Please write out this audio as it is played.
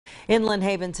In Lynn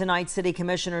Haven tonight, city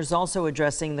commissioners also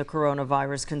addressing the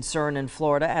coronavirus concern in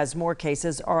Florida as more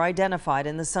cases are identified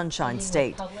in the Sunshine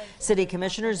State. City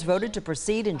commissioners voted to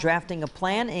proceed in drafting a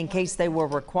plan in case they were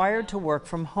required to work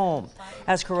from home.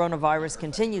 As coronavirus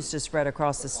continues to spread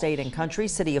across the state and country,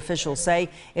 city officials say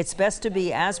it's best to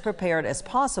be as prepared as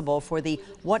possible for the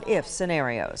what-if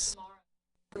scenarios.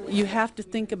 You have to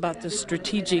think about the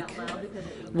strategic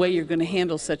way you're going to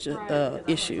handle such an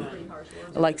issue,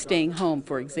 like staying home,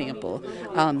 for example.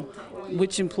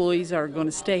 Which employees are going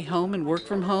to stay home and work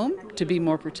from home to be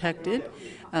more protected,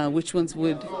 which ones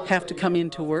would have to come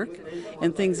into work,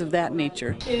 and things of that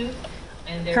nature.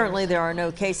 Currently, there are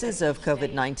no cases of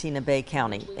COVID-19 in Bay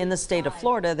County. In the state of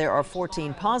Florida, there are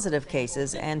 14 positive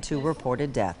cases and 2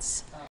 reported deaths.